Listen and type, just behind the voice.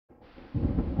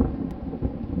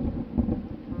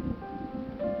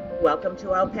Welcome to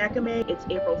Alpacamade. It's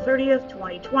April 30th,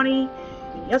 2020,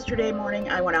 and yesterday morning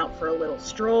I went out for a little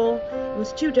stroll. It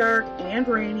was too dark and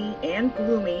rainy and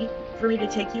gloomy for me to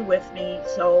take you with me,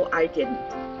 so I didn't.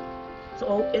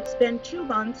 So it's been 2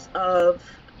 months of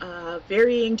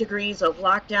varying degrees of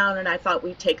lockdown, and I thought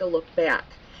we'd take a look back.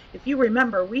 If you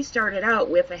remember, we started out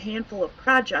with a handful of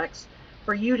projects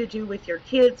for you to do with your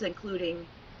kids, including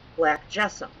black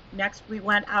gesso. Next, we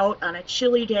went out on a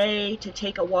chilly day to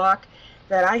take a walk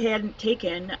that I hadn't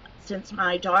taken since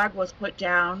my dog was put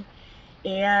down,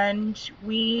 and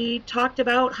we talked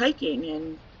about hiking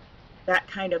and that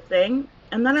kind of thing.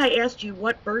 And then I asked you,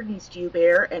 what burdens do you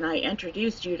bear? And I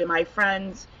introduced you to my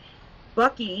friends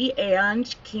Bucky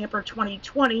and Camper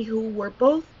 2020, who were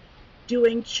both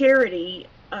doing charity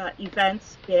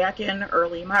events back in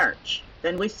early March.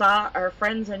 Then we saw our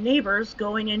friends and neighbors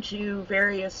going into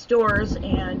various stores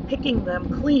and picking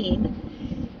them clean,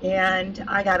 and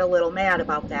I got a little mad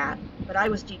about that. But I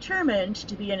was determined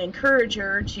to be an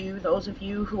encourager to those of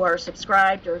you who are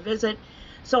subscribed or visit,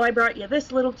 so I brought you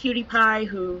this little cutie pie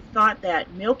who thought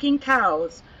that milking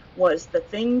cows was the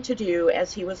thing to do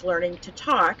as he was learning to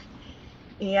talk.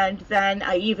 And then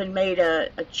I even made a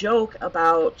joke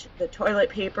about the toilet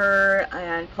paper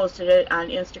and posted it on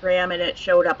Instagram, and it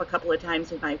showed up a couple of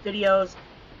times in my videos.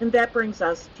 And that brings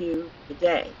us to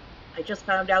today. I just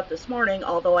found out this morning,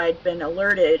 although I'd been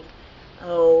alerted,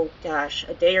 a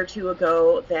day or two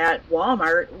ago, that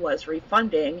Walmart was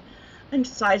refunding a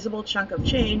sizable chunk of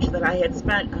change that I had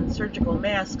spent on surgical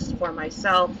masks for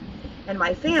myself and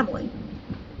my family.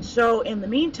 So in the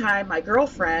meantime, my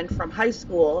girlfriend from high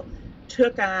school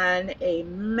took on a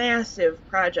massive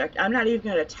project. I'm not even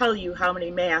going to tell you how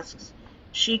many masks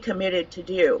she committed to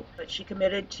do, but she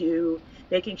committed to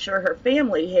making sure her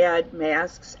family had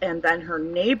masks, and then her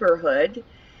neighborhood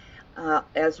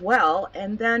as well.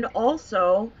 And then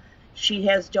also she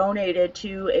has donated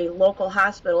to a local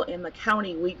hospital in the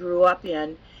county we grew up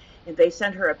in, and they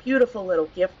sent her a beautiful little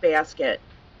gift basket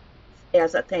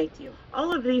as a thank you.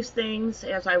 All of these things,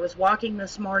 as I was walking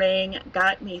this morning,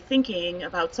 got me thinking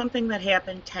about something that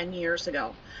happened 10 years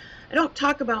ago. I don't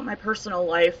talk about my personal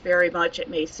life very much. It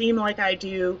may seem like I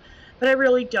do, but I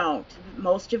really don't.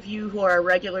 Most of you who are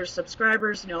regular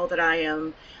subscribers know that I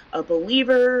am a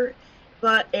believer,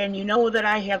 and you know that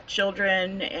I have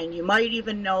children, and you might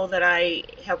even know that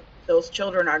those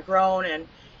children are grown and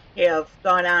have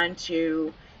gone on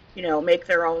to, make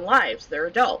their own lives. They're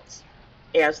adults,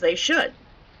 as they should.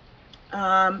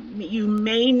 You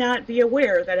may not be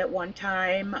aware that at one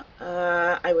time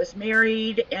I was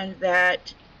married, and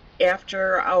that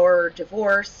after our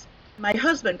divorce, my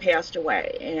husband passed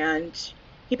away, and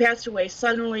he passed away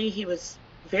suddenly. He was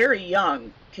very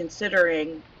young,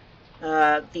 considering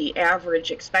the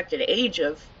average expected age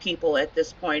of people at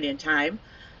this point in time.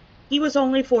 He was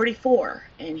only 44,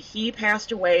 and he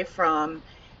passed away from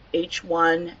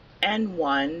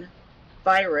H1N1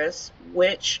 virus,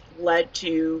 which led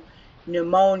to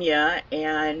pneumonia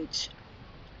and,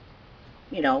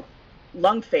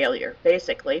 lung failure,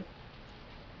 basically.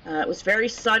 It was very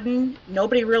sudden.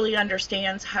 Nobody really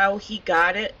understands how he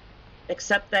got it,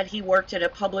 except that he worked in a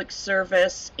public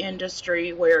service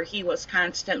industry where he was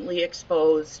constantly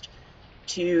exposed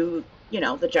to,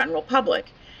 the general public,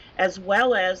 as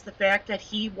well as the fact that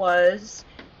he was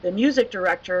the music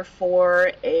director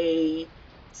for a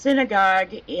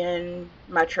synagogue in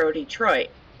Metro Detroit.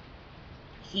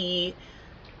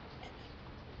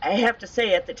 I have to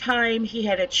say, at the time, he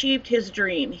had achieved his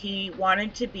dream. He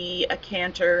wanted to be a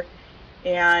cantor,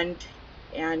 and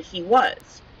he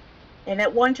was. And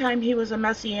at one time, he was a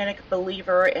Messianic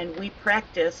believer, and we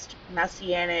practiced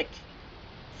Messianic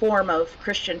form of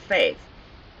Christian faith.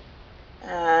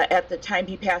 At the time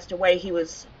he passed away, he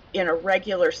was in a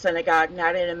regular synagogue,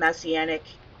 not in a Messianic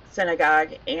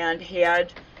synagogue, and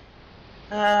had,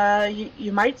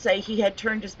 you might say, he had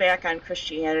turned his back on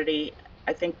Christianity.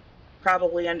 I think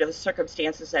probably under the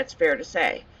circumstances that's fair to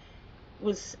say. It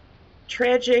was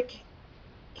tragic,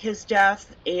 his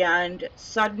death, and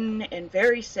sudden and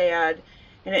very sad,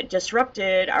 and it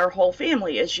disrupted our whole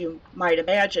family, as you might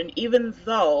imagine, even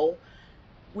though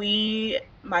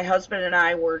my husband and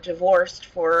I, were divorced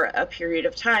for a period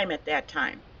of time at that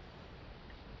time.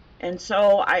 And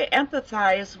so I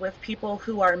empathize with people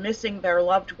who are missing their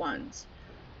loved ones.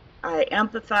 I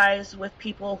empathize with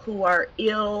people who are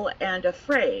ill and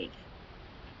afraid.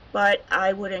 But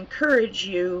I would encourage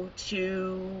you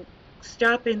to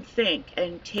stop and think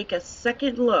and take a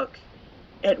second look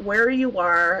at where you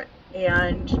are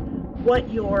and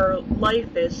what your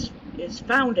life is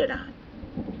founded on.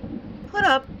 Put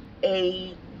up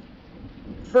a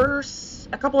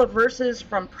couple of verses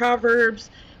from Proverbs,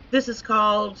 This is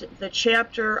called the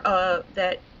chapter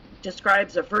that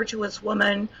describes a virtuous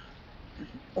woman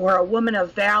or a woman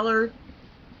of valor.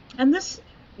 And this,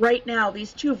 right now,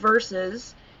 these two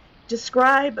verses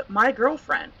describe my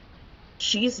girlfriend.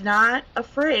 She's not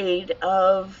afraid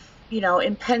of,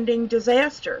 impending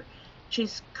disaster.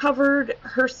 She's covered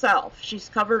herself, she's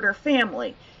covered her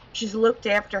family, she's looked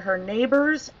after her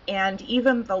neighbors and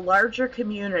even the larger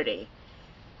community.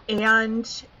 And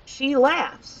she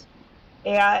laughs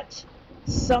at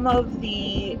some of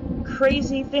the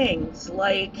crazy things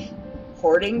like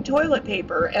hoarding toilet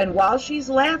paper. And while she's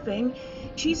laughing,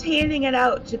 she's handing it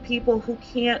out to people who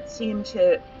can't seem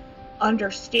to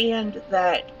understand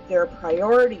that their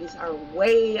priorities are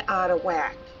way out of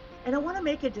whack. And I want to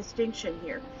make a distinction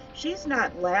here. She's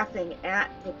not laughing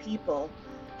at the people.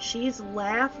 She's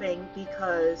laughing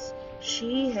because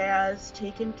she has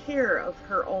taken care of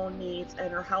her own needs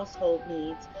and her household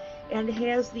needs and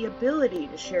has the ability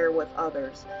to share with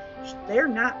others. They're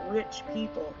not rich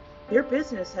people. Their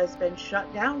business has been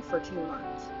shut down for 2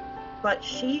 months. But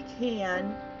she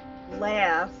can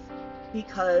laugh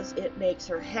because it makes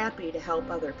her happy to help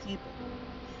other people.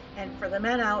 And for the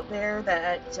men out there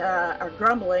that are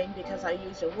grumbling because I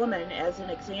used a woman as an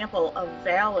example of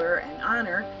valor and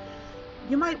honor,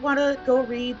 you might want to go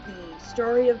read the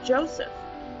story of Joseph.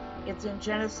 It's in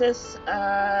Genesis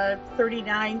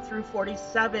 39 through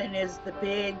 47 is the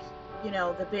big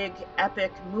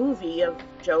epic movie of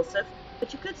Joseph.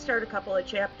 But you could start a couple of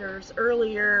chapters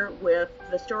earlier with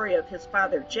the story of his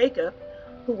father Jacob,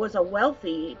 who was a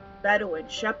wealthy Bedouin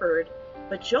shepherd,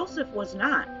 but Joseph was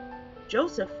not.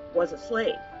 Joseph was a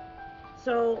slave.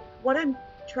 So what I'm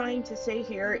trying to say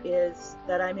here is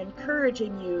that I'm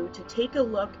encouraging you to take a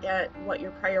look at what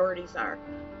your priorities are.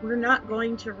 We're not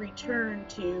going to return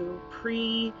to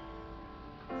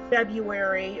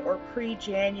pre-February or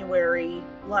pre-January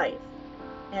life.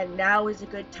 And now is a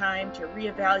good time to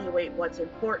reevaluate what's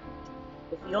important.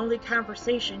 If the only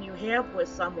conversation you have with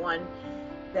someone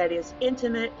that is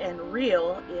intimate and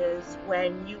real is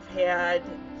when you've had,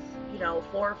 4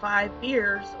 or 5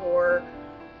 beers, or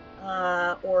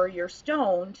you're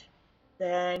stoned,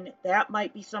 then that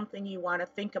might be something you want to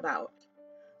think about.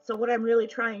 So what I'm really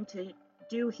trying to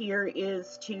do here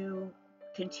is to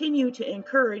continue to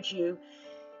encourage you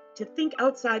to think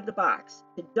outside the box,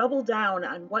 to double down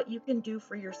on what you can do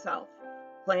for yourself.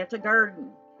 Plant a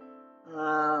garden,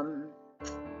 um,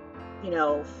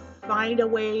 find a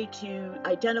way to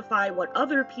identify what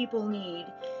other people need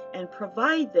and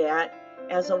provide that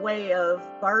as a way of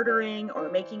bartering or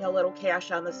making a little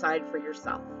cash on the side for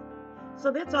yourself. So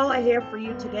that's all I have for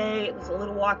you today. It was a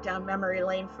little walk down memory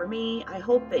lane for me. I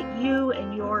hope that you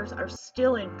and yours are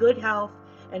still in good health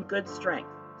and good strength.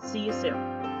 See you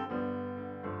soon.